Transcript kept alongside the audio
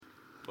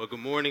Well, good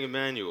morning,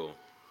 Emmanuel.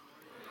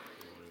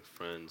 Good morning,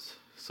 friends.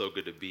 So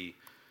good to be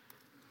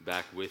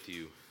back with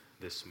you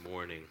this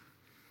morning.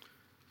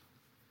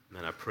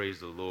 Man, I praise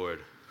the Lord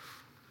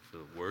for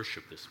the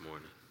worship this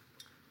morning.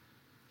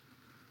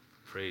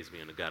 Praise be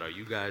unto God. Are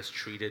you guys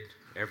treated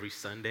every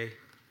Sunday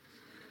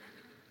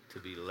to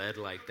be led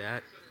like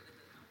that?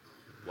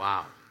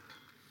 Wow.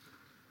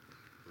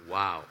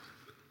 Wow.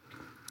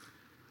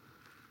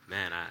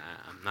 Man,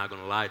 I'm not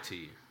going to lie to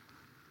you.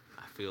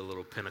 I feel a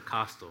little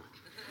Pentecostal.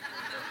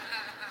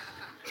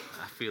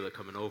 I feel it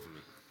coming over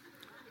me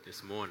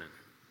this morning.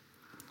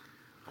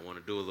 I want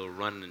to do a little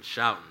running and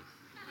shouting,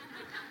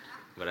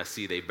 but I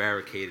see they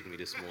barricaded me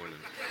this morning.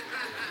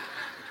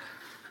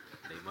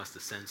 They must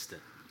have sensed it.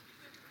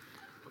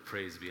 But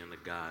praise be unto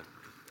God.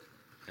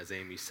 As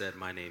Amy said,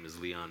 my name is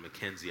Leon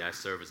McKenzie. I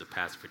serve as a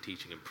pastor for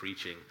teaching and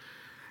preaching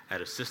at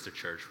a sister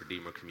church,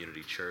 Redeemer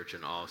Community Church,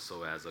 and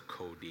also as a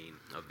co-dean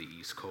of the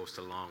East Coast,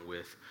 along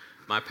with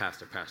my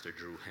pastor, Pastor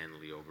Drew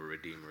Henley, over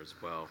Redeemer as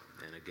well.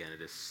 And again,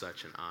 it is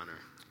such an honor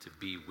to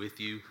be with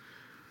you.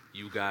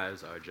 You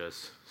guys are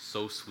just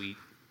so sweet,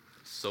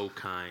 so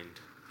kind,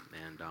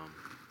 and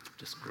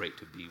just great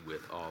to be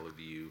with all of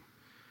you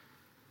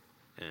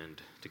and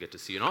to get to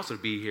see you. And also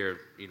to be here,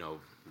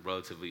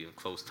 relatively in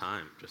close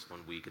time, just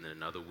 1 week and then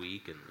another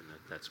week, and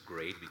that's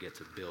great. We get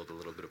to build a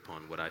little bit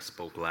upon what I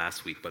spoke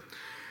last week. But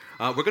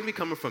we're going to be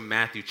coming from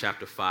Matthew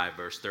chapter 5,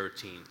 verse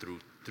 13 through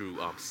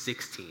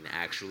 16,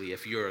 actually.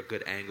 If you're a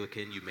good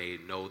Anglican, you may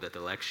know that the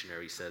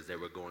lectionary says that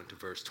we're going to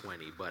verse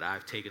 20, but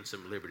I've taken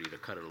some liberty to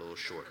cut it a little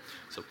short.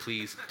 So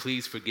please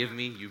forgive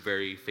me, you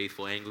very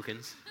faithful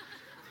Anglicans.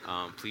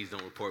 Please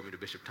don't report me to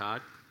Bishop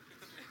Todd.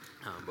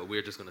 But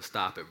we're just going to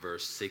stop at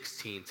verse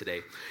 16 today.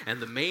 And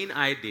the main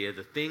idea,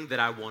 the thing that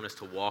I want us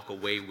to walk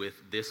away with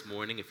this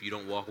morning, if you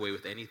don't walk away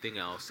with anything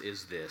else,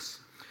 is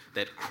this: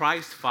 that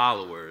Christ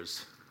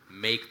followers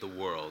make the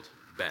world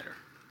better.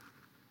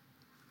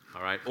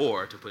 All right?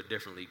 Or, to put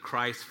differently,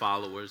 Christ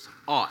followers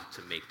ought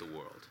to make the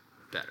world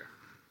better.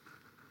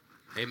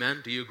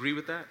 Amen? Do you agree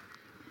with that?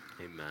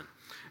 Amen.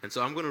 And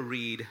so I'm going to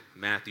read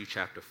Matthew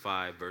chapter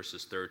 5,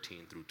 verses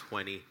 13 through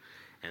 20,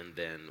 and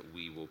then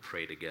we will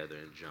pray together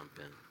and jump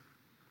in.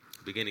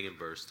 Beginning in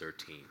verse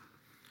 13,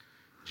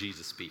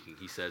 Jesus speaking,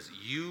 he says,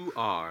 "You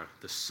are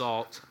the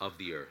salt of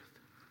the earth.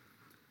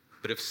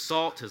 But if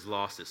salt has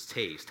lost its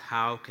taste,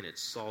 how can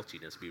its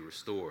saltiness be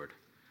restored?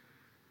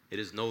 It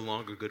is no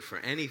longer good for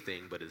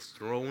anything, but is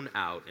thrown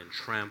out and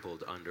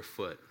trampled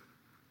underfoot.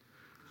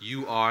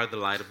 You are the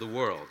light of the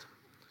world.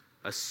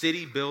 A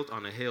city built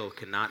on a hill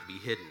cannot be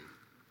hidden.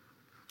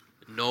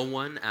 No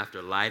one,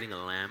 after lighting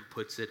a lamp,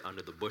 puts it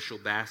under the bushel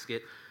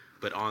basket,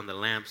 but on the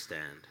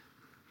lampstand,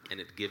 and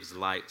it gives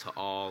light to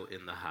all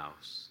in the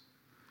house.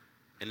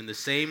 And in the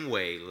same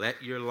way,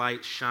 let your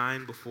light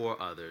shine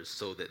before others,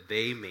 so that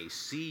they may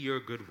see your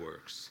good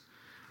works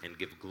and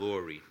give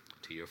glory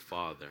to your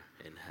Father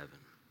in heaven."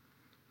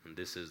 And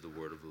this is the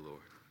word of the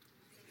Lord.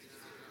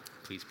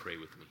 Please pray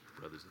with me,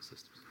 brothers and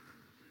sisters.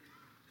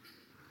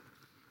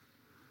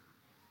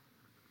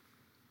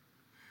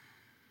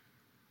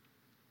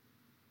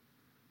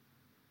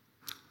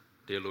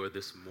 Dear Lord,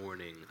 this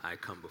morning I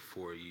come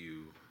before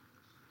you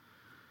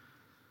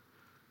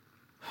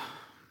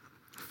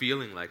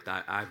feeling like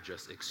that I've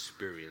just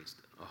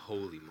experienced a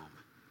holy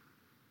moment.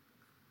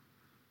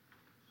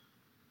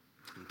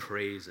 In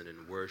praise and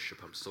in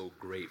worship, I'm so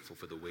grateful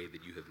for the way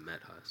that you have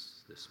met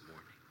us this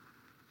morning.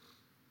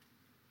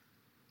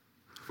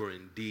 For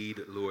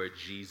indeed, Lord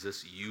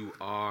Jesus, you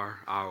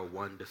are our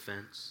one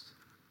defense.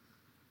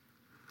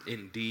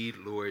 Indeed,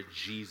 Lord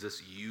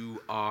Jesus,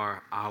 you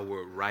are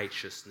our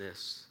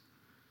righteousness.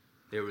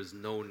 There is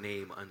no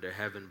name under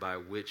heaven by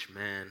which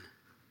man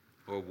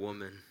or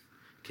woman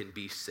can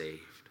be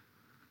saved.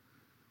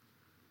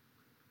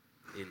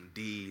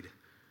 Indeed,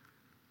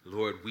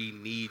 Lord, we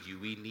need you.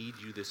 We need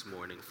you this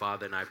morning,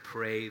 Father, and I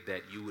pray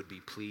that you would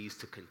be pleased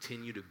to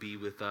continue to be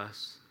with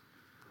us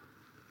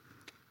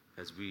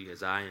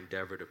as I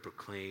endeavor to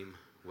proclaim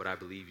what I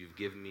believe you've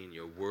given me in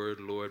your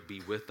word. Lord, be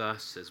with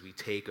us as we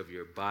take of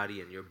your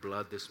body and your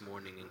blood this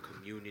morning in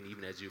communion,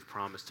 even as you've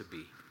promised to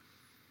be.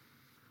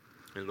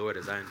 And Lord,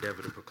 as I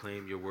endeavor to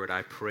proclaim your word,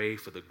 I pray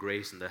for the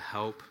grace and the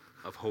help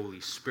of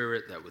Holy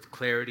Spirit, that with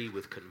clarity,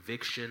 with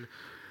conviction,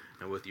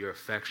 and with your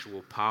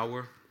effectual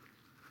power,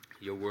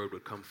 your word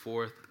would come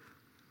forth.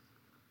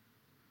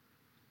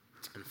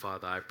 And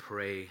Father, I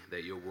pray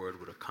that your word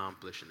would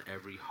accomplish in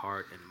every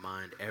heart and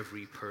mind,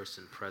 every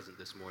person present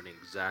this morning,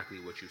 exactly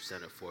what you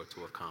sent it for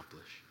to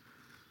accomplish.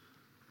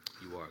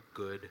 You are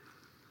good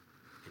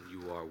and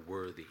you are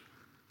worthy.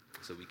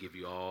 So we give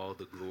you all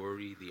the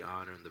glory, the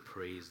honor, and the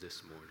praise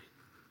this morning.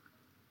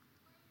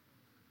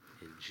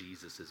 In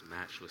Jesus'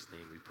 matchless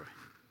name we pray.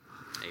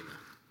 Amen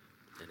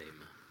and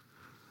amen.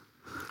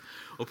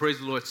 Well, praise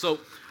the Lord. So,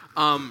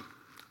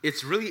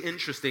 it's really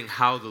interesting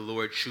how the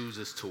Lord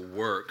chooses to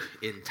work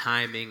in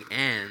timing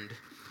and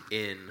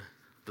in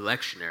the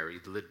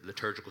lectionary, the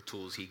liturgical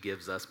tools he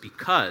gives us,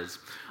 because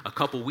a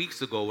couple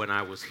weeks ago when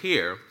I was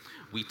here,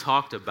 we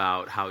talked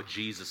about how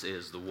Jesus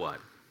is the what?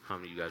 How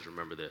many of you guys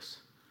remember this?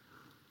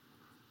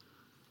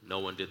 No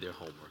one did their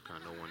homework, huh?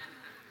 No one.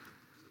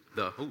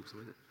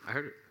 I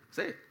heard it.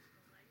 Say it.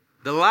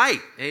 The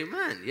light.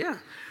 Amen. Yeah.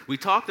 We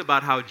talked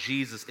about how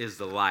Jesus is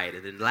the light.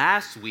 And then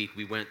last week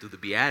we went through the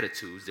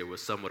Beatitudes. There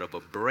was somewhat of a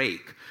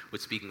break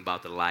with speaking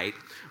about the light.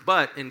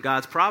 But in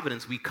God's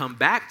providence, we come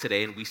back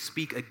today and we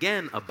speak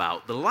again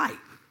about the light.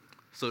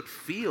 So it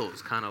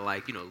feels kind of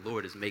like,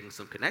 Lord is making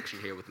some connection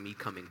here with me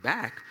coming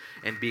back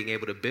and being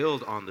able to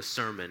build on the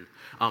sermon.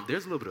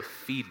 There's a little bit of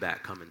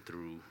feedback coming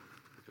through.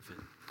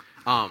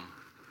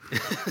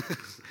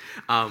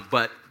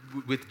 But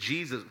with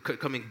Jesus,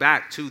 coming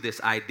back to this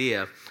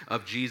idea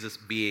of Jesus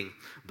being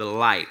the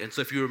light. And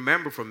so if you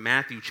remember from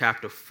Matthew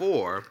chapter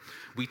 4,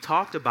 we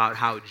talked about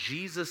how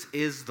Jesus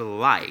is the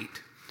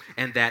light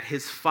and that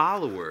his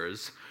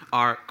followers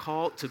are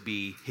called to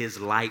be his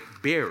light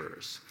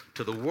bearers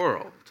to the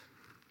world.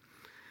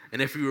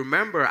 And if you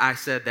remember, I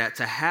said that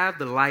to have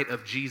the light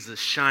of Jesus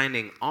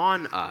shining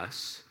on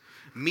us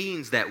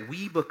means that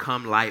we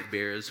become light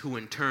bearers who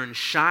in turn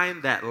shine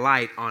that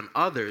light on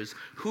others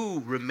who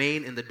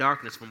remain in the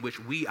darkness from which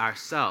we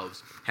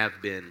ourselves have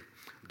been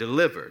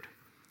delivered.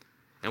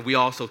 And we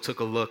also took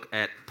a look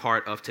at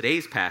part of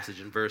today's passage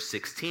in verse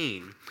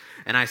 16.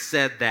 And I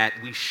said that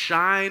we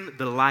shine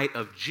the light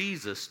of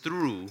Jesus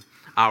through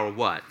our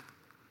what?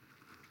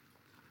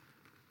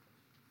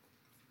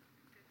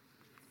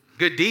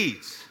 Good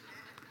deeds.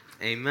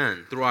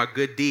 Amen. Through our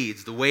good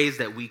deeds, the ways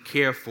that we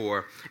care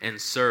for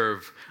and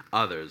serve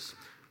others.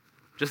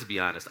 Just to be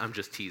honest, I'm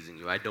just teasing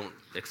you. I don't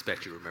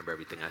expect you to remember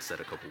everything I said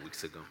a couple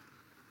weeks ago.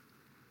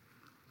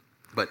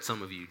 But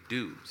some of you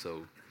do,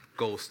 so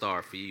gold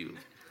star for you.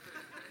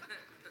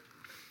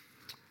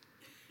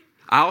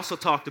 I also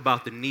talked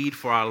about the need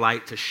for our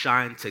light to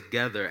shine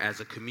together as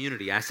a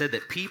community. I said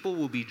that people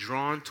will be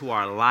drawn to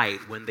our light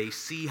when they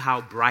see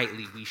how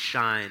brightly we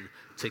shine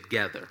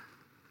together.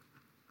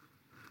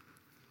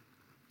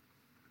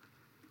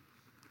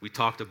 We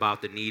talked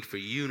about the need for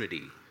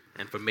unity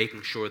and for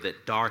making sure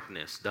that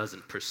darkness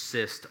doesn't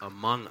persist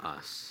among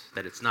us,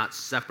 that it's not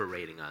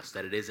separating us,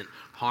 that it isn't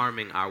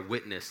harming our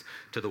witness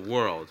to the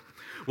world.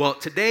 Well,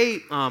 today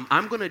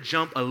I'm going to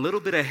jump a little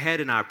bit ahead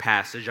in our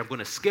passage. I'm going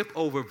to skip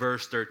over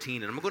verse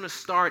 13, and I'm going to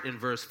start in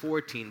verse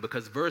 14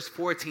 because verse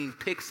 14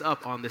 picks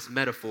up on this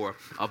metaphor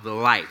of the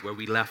light where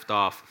we left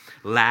off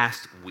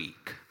last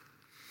week.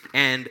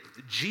 And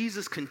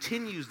Jesus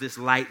continues this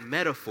light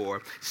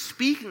metaphor,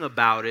 speaking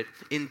about it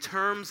in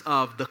terms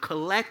of the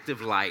collective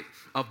light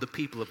of the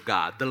people of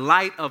God, the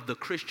light of the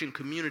Christian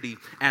community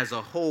as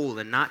a whole,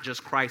 and not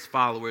just Christ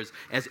followers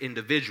as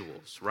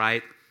individuals,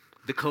 right?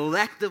 The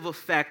collective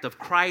effect of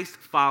Christ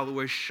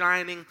followers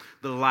shining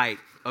the light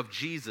of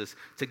Jesus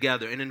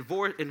together. And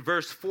in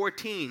verse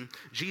 14,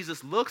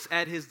 Jesus looks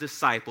at his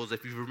disciples.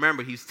 If you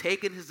remember, he's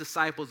taken his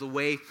disciples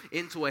away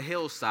into a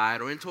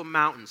hillside or into a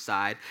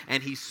mountainside,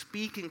 and he's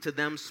speaking to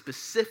them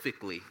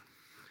specifically.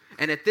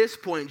 And at this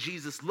point,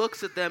 Jesus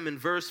looks at them in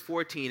verse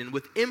 14, and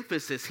with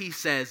emphasis, he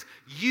says,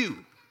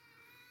 you,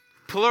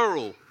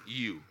 plural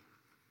you.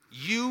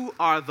 You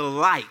are the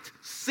light,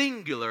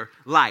 singular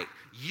light.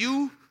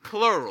 You,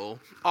 plural,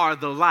 are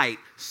the light,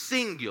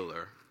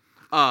 singular,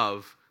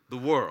 of the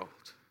world.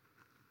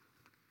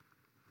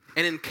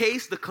 And in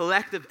case the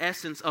collective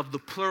essence of the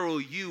plural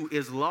you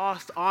is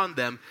lost on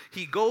them,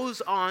 he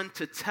goes on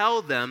to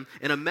tell them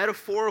in a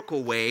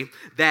metaphorical way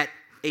that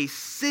a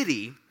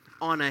city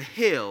on a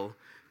hill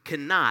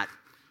cannot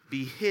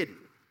be hidden.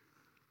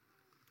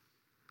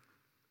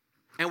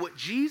 And what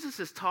Jesus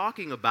is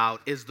talking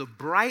about is the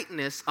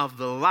brightness of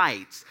the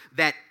lights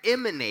that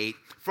emanate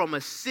from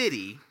a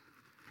city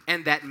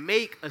and that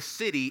make a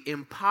city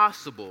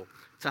impossible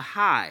to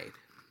hide.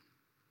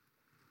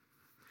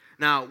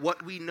 Now,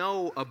 what we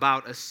know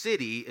about a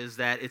city is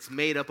that it's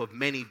made up of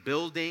many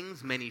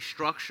buildings, many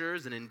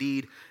structures, and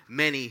indeed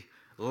many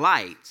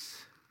lights.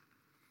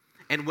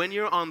 And when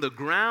you're on the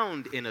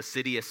ground in a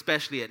city,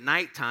 especially at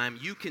nighttime,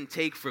 you can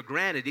take for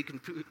granted, it can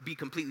be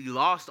completely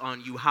lost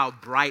on you how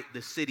bright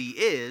the city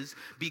is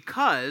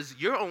because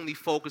you're only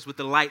focused with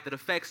the light that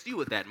affects you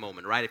at that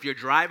moment, right? If you're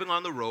driving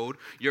on the road,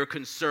 you're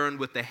concerned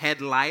with the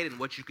headlight and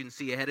what you can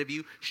see ahead of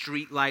you,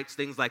 street lights,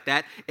 things like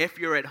that. If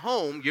you're at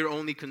home, you're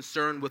only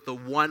concerned with the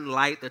one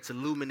light that's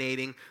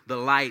illuminating the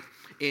light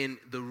in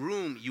the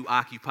room you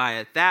occupy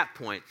at that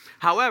point.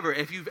 However,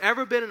 if you've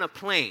ever been in a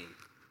plane,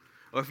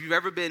 or if you've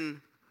ever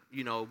been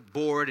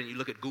bored and you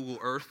look at Google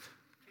Earth.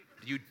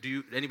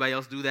 Do anybody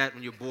else do that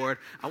when you're bored?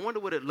 I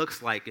wonder what it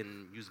looks like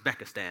in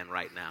Uzbekistan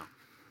right now.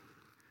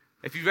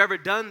 If you've ever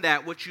done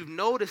that, what you've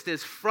noticed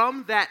is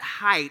from that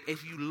height,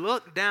 if you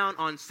look down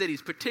on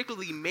cities,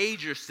 particularly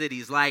major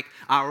cities like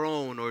our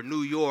own or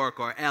New York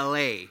or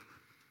LA,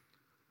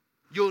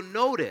 you'll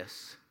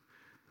notice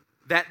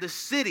that the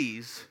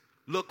cities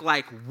look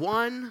like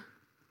one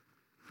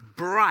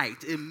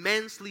bright,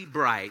 immensely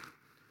bright,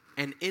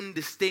 and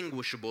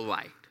indistinguishable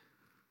light.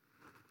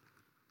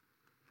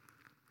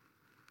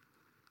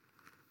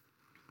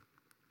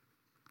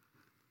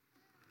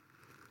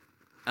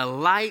 A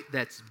light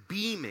that's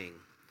beaming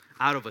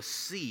out of a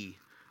sea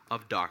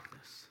of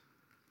darkness.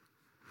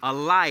 A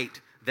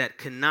light that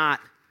cannot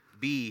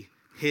be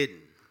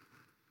hidden.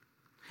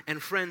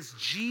 And friends,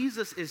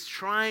 Jesus is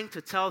trying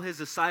to tell his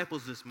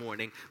disciples this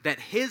morning that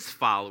his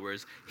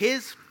followers,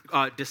 his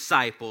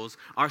disciples,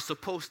 are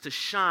supposed to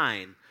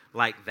shine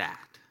like that.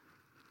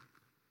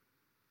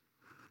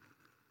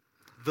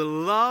 The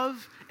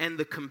love and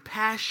the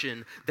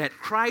compassion that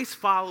Christ's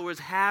followers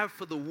have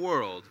for the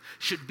world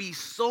should be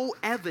so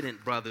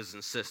evident, brothers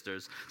and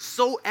sisters,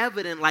 so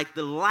evident like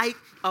the light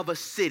of a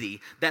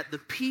city, that the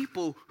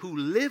people who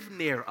live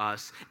near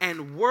us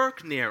and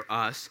work near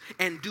us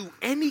and do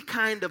any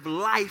kind of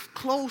life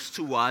close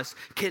to us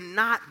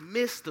cannot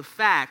miss the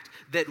fact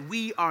that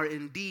we are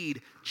indeed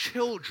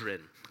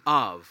children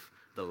of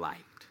the light.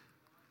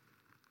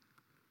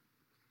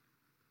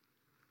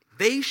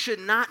 They should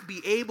not be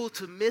able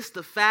to miss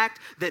the fact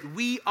that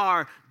we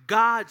are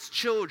God's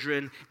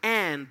children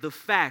and the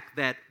fact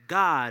that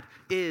God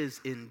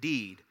is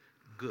indeed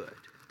good.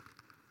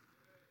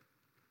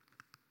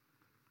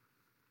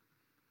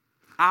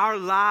 Our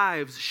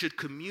lives should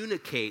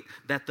communicate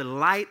that the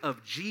light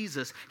of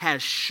Jesus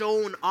has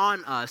shone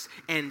on us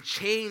and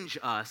changed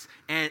us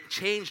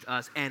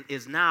and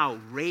is now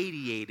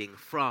radiating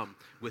from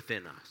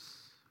within us.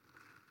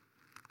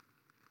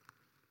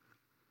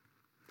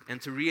 And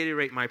to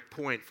reiterate my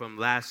point from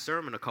last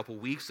sermon a couple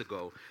weeks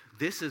ago,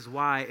 this is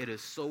why it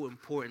is so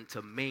important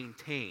to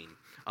maintain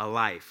a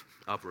life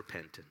of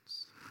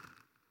repentance.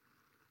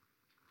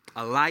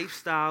 A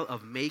lifestyle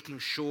of making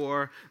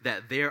sure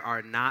that there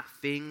are not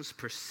things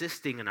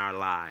persisting in our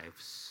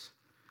lives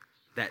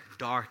that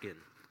darken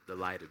the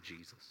light of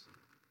Jesus.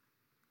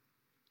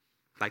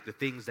 Like the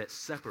things that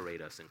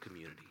separate us in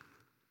community.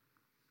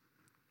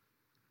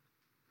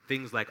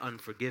 Things like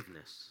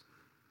unforgiveness.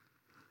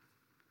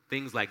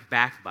 Things like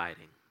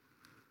backbiting.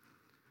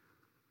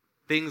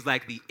 Things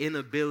like the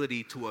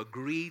inability to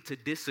agree to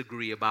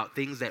disagree about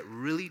things that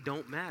really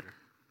don't matter.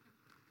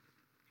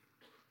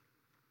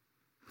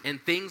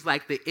 And things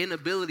like the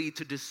inability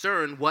to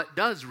discern what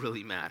does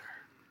really matter.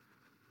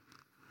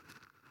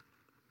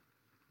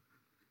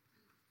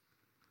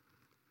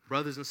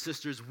 Brothers and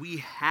sisters, we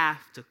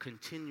have to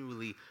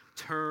continually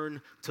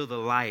turn to the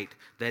light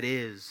that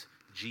is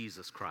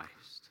Jesus Christ.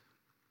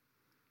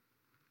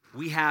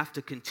 We have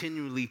to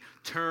continually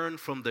turn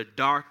from the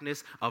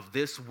darkness of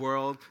this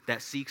world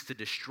that seeks to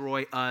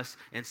destroy us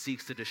and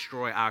seeks to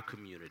destroy our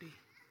community.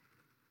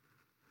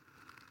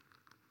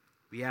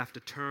 We have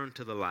to turn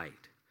to the light.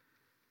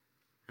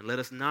 And let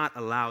us not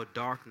allow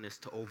darkness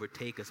to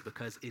overtake us,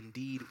 because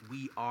indeed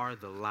we are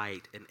the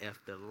light. And if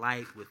the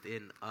light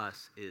within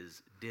us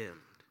is dimmed,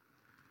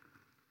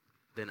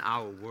 then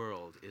our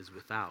world is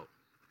without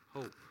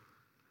hope.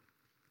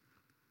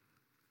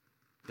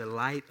 The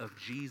light of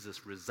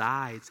Jesus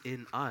resides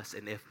in us,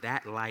 and if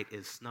that light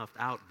is snuffed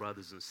out,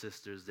 brothers and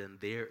sisters, then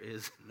there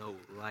is no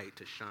light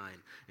to shine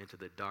into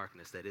the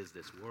darkness that is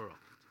this world.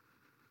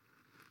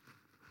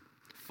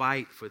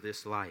 Fight for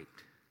this light.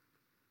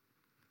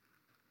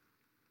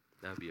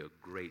 That would be a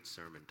great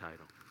sermon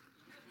title.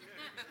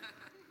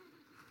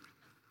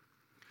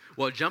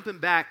 Well, jumping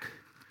back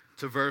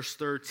to verse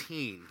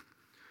 13,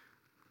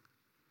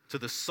 to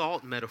the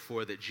salt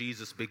metaphor that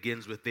Jesus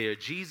begins with there,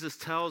 Jesus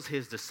tells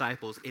his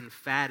disciples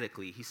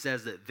emphatically, he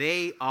says that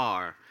they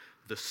are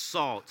the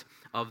salt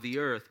of the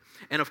earth.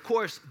 And of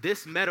course,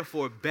 this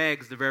metaphor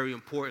begs the very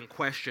important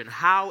question,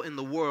 how in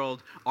the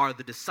world are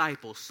the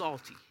disciples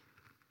salty?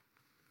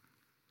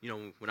 You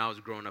know, when I was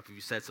growing up, if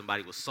you said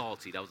somebody was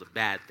salty, that was a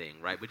bad thing,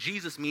 right? But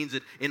Jesus means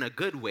it in a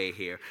good way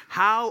here.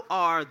 How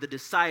are the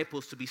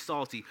disciples to be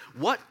salty?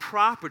 What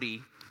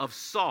property of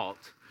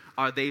salt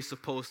are they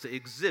supposed to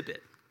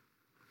exhibit?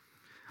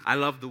 I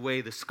love the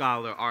way the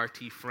scholar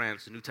R.T.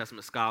 France, the New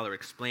Testament scholar,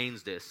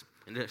 explains this.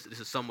 And this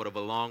is somewhat of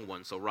a long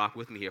one, so rock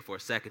with me here for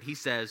a second. He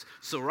says,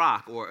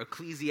 Sirach, or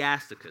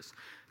Ecclesiasticus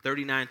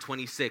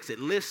 39:26, it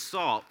lists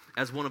salt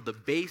as one of the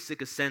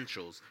basic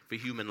essentials for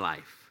human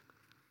life.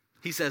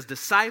 He says,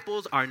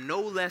 disciples are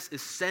no less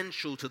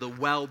essential to the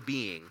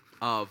well-being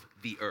of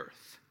the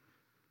earth.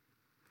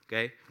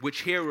 Okay?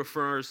 Which here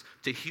refers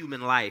to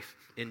human life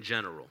in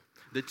general.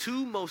 The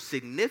two most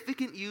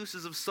significant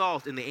uses of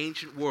salt in the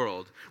ancient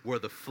world were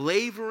the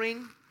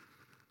flavoring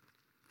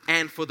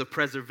and for the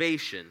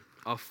preservation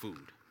of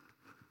food.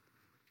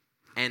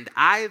 And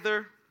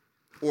either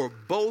or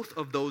both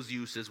of those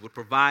uses would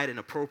provide an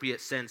appropriate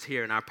sense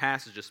here in our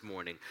passage this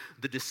morning.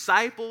 The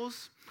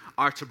disciples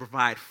are to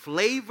provide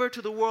flavor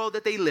to the world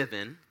that they live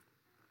in.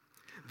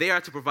 They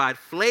are to provide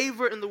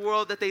flavor in the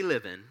world that they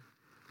live in.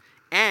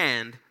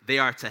 And they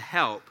are to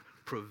help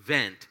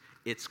prevent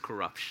its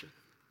corruption.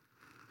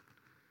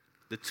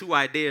 The two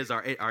ideas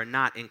are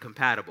not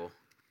incompatible.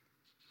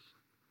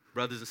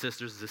 Brothers and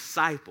sisters,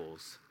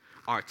 disciples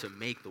are to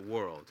make the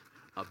world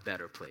a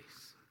better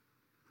place.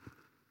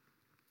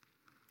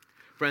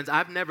 Friends,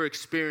 I've never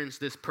experienced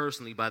this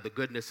personally by the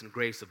goodness and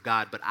grace of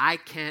God, but I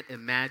can't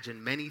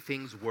imagine many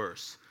things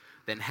worse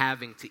than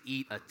having to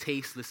eat a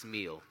tasteless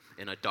meal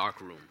in a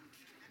dark room.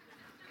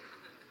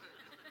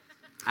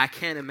 I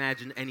can't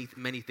imagine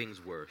many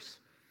things worse.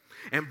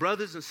 And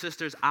brothers and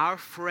sisters, our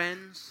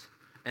friends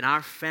and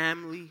our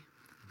family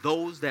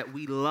those that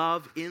we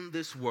love in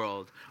this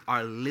world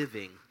are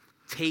living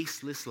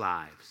tasteless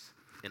lives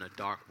in a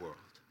dark world.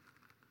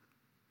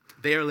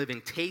 They are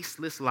living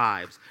tasteless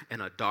lives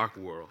in a dark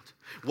world.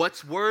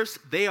 What's worse,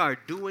 they are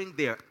doing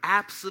their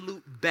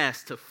absolute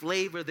best to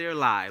flavor their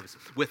lives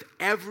with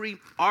every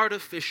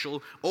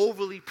artificial,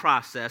 overly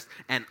processed,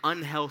 and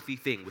unhealthy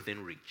thing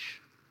within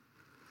reach,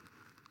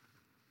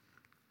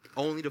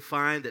 only to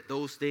find that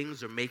those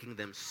things are making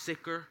them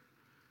sicker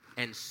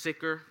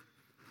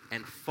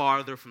and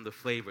farther from the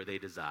flavor they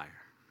desire.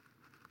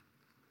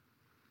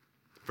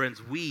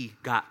 Friends, we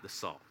got the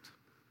salt.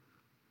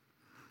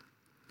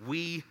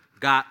 We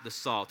got the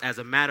salt. As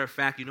a matter of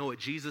fact, you know what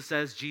Jesus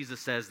says? Jesus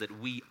says that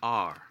we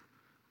are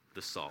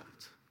the salt.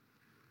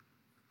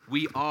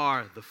 We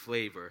are the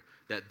flavor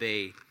that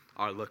they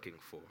are looking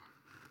for.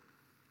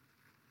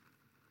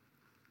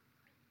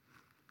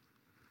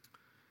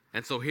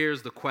 And so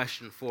here's the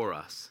question for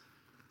us.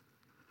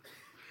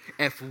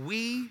 If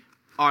we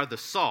are the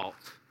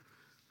salt,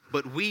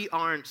 but we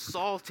aren't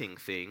salting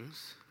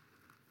things,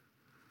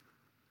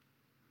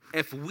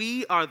 if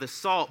we are the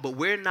salt, but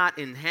we're not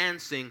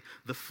enhancing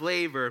the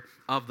flavor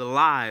of the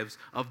lives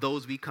of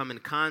those we come in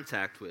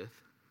contact with,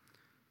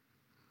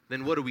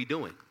 then what are we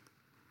doing?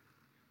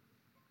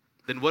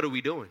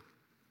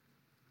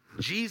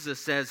 Jesus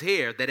says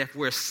here that if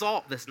we're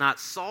salt that's not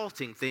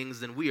salting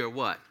things, then we are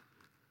what?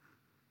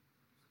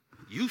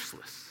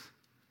 Useless.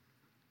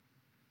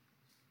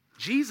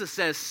 Jesus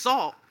says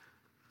salt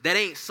that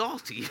ain't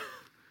salty,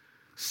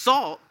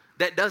 salt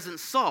that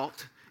doesn't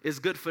salt is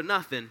good for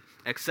nothing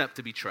except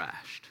to be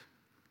trashed.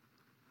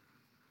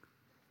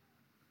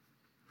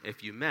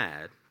 If you're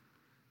mad,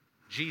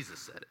 Jesus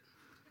said it.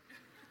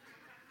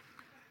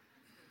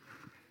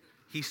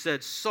 He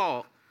said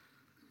salt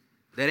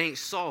that ain't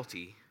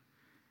salty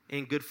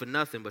ain't good for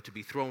nothing but to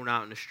be thrown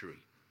out in the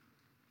street.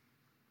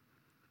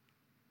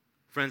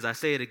 Friends, I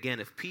say it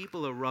again, if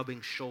people are rubbing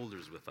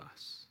shoulders with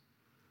us,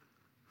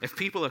 if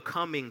people are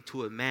coming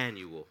to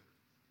Emmanuel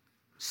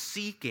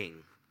seeking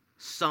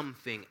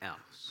something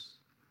else,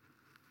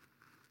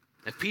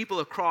 if people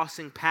are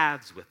crossing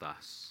paths with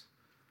us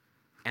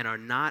and are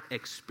not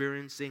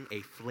experiencing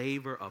a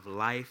flavor of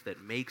life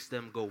that makes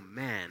them go,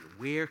 man,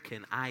 where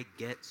can I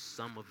get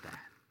some of that?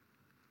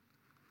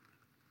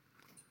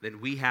 Then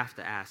we have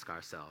to ask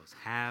ourselves,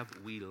 have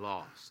we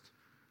lost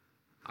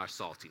our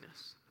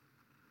saltiness?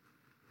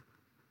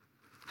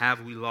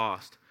 Have we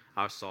lost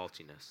our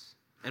saltiness?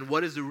 And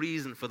what is the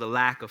reason for the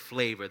lack of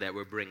flavor that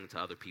we're bringing to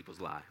other people's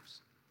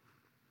lives?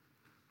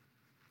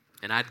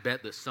 And I'd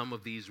bet that some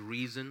of these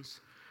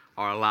reasons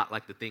are a lot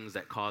like the things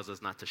that cause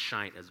us not to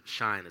shine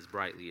as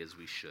brightly as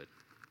we should.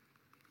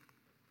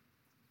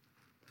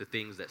 The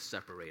things that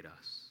separate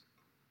us.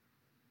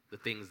 The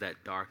things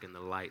that darken the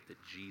light that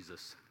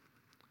Jesus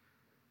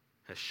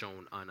has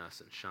shown on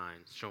us and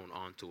shown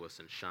onto us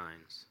and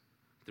shines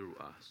through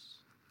us.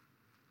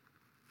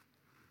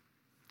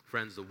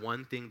 Friends, the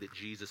one thing that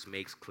Jesus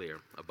makes clear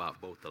about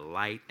both the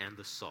light and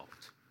the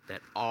salt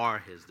that are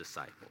his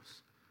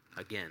disciples,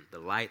 again, the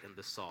light and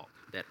the salt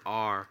that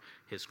are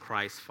his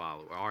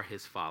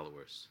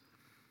followers,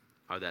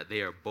 are that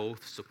they are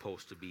both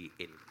supposed to be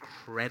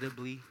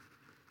incredibly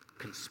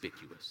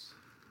conspicuous.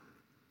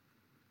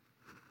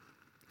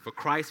 For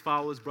Christ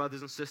followers,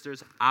 brothers and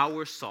sisters,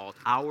 our salt,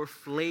 our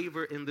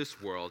flavor in this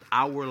world,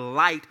 our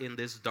light in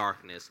this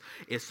darkness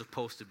is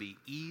supposed to be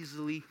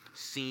easily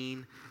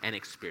seen and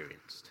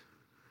experienced.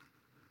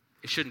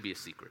 It shouldn't be a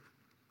secret.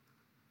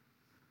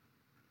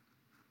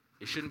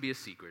 It shouldn't be a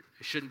secret.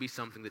 It shouldn't be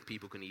something that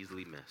people can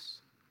easily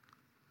miss.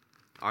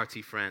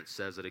 R.T. France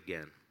says it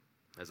again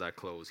as I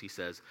close. He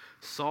says,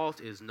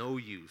 salt is no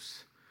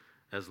use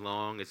as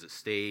long as it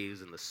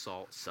stays in the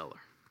salt cellar.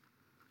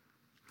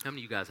 How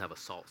many of you guys have a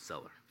salt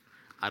cellar?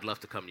 I'd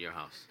love to come to your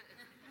house.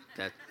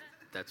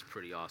 That's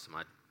pretty awesome.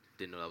 I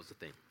didn't know that was a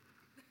thing.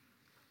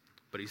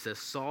 But he says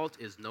salt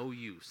is no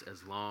use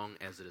as long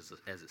as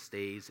it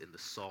stays in the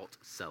salt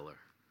cellar.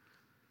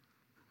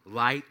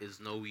 Light is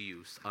no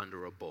use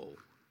under a bowl.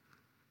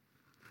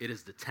 It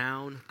is the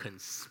town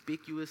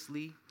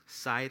conspicuously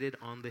sited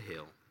on the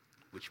hill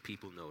which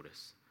people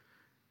notice.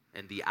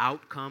 And the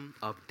outcome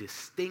of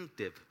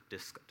distinctive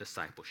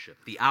discipleship,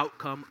 the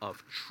outcome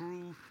of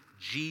true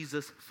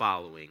Jesus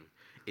following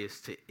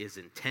is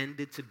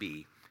intended to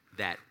be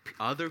that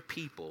other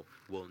people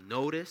will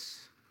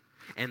notice,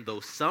 and though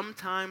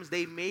sometimes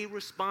they may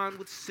respond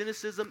with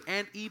cynicism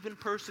and even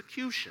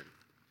persecution,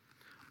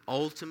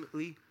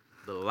 ultimately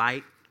the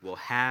light will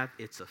have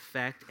its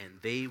effect, and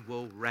they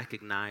will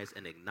recognize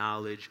and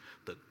acknowledge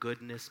the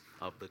goodness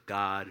of the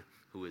God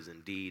who is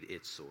indeed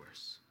its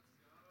source.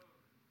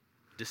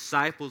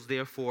 Disciples,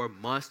 therefore,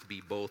 must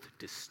be both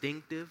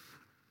distinctive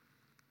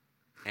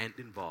and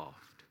involved.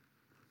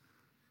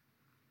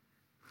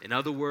 In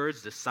other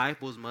words,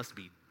 disciples must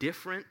be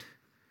different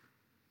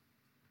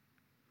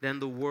than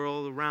the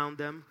world around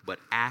them, but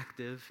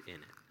active in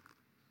it.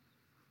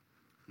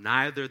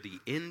 Neither the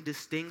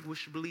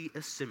indistinguishably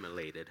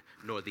assimilated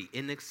nor the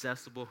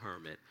inaccessible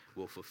hermit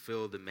will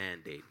fulfill the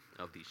mandate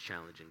of these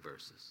challenging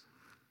verses.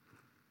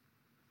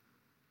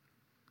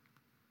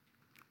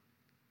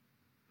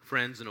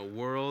 Friends, in a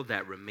world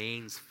that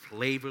remains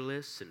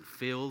flavorless and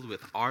filled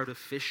with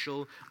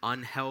artificial,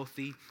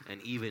 unhealthy,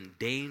 and even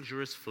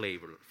dangerous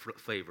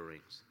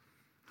flavorings,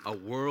 a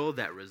world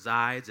that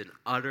resides in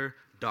utter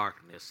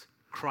darkness,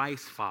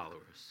 Christ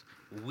followers,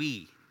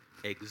 we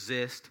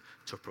exist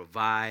to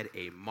provide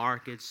a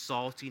marked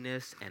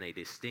saltiness and a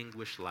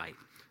distinguished light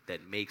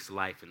that makes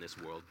life in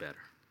this world better.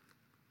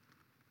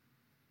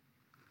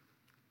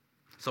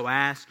 So I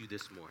ask you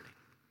this morning,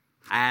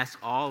 I ask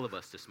all of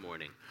us this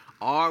morning,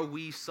 are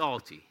we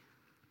salty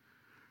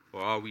or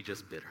are we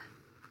just bitter?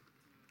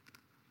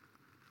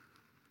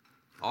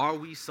 Are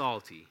we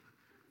salty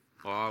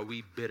or are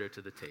we bitter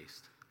to the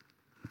taste?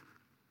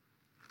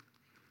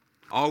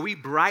 Are we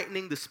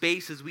brightening the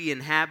spaces we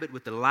inhabit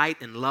with the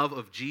light and love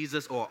of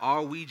Jesus, or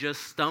are we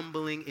just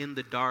stumbling in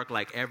the dark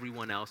like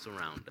everyone else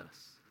around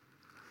us?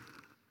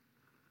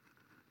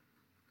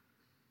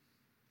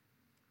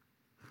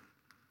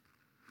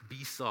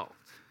 Be salt,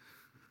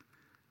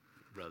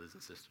 brothers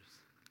and sisters.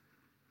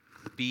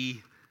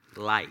 Be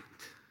light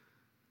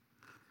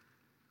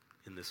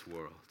in this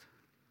world.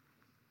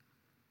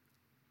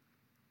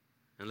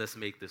 And let's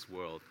make this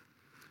world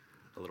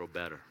a little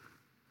better.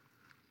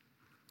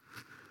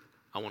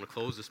 I want to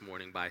close this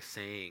morning by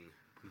saying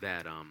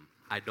that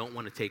I don't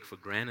want to take for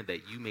granted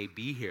that you may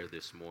be here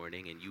this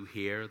morning and you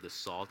hear the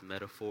salt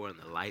metaphor and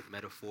the light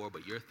metaphor,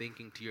 but you're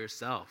thinking to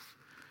yourself,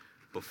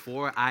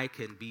 before I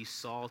can be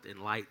salt and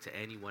light to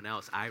anyone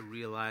else, I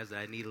realize that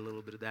I need a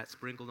little bit of that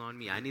sprinkled on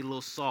me. I need a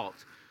little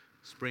salt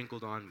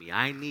sprinkled on me.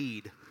 I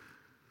need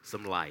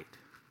some light.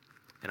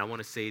 And I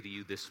want to say to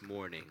you this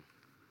morning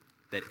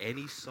that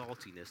any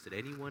saltiness that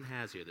anyone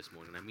has here this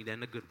morning, I mean that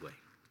in a good way,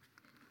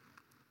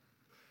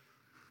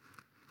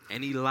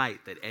 any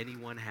light that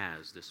anyone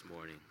has this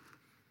morning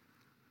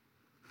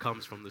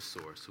comes from the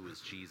source, who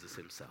is Jesus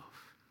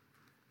himself.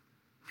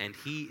 And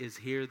he is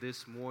here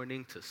this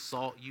morning to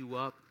salt you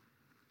up.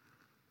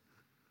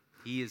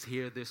 He is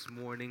here this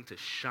morning to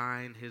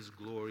shine his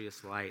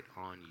glorious light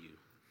on you.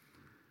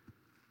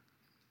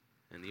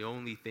 And the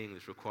only thing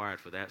that's required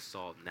for that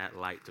salt and that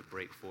light to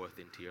break forth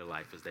into your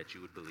life is that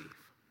you would believe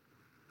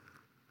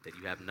that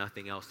you have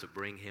nothing else to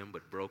bring him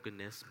but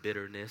brokenness,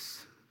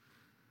 bitterness,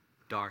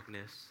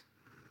 darkness,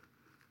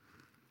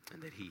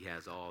 and that he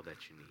has all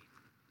that you need.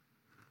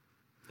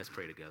 Let's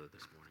pray together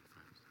this morning,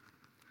 friends.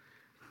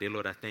 Dear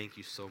Lord, I thank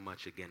you so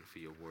much again for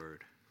your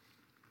word.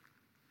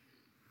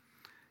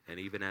 And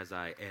even as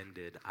I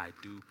ended, I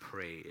do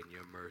pray in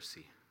your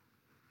mercy,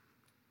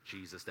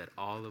 Jesus, that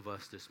all of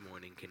us this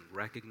morning can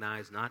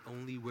recognize not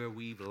only where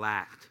we've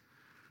lacked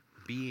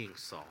being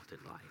salt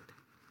and light,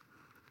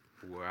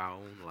 but where our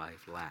own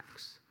life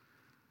lacks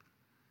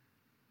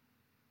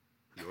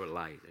your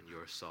light and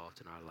your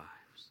salt in our lives.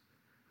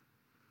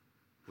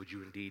 Would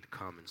you indeed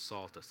come and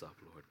salt us up,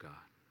 Lord God?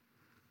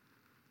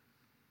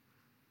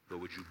 But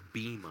would you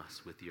beam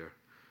us with your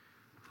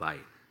light?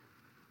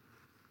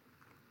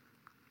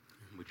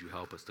 Would you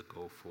help us to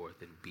go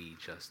forth and be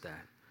just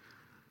that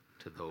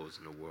to those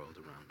in the world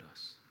around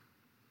us?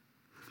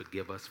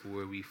 Forgive us for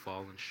where we've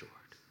fallen short.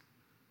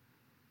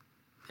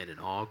 And in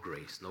all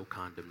grace, no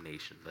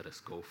condemnation, let us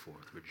go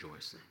forth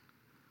rejoicing.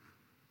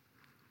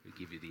 We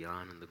give you the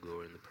honor and the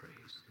glory and the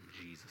praise. In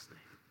Jesus'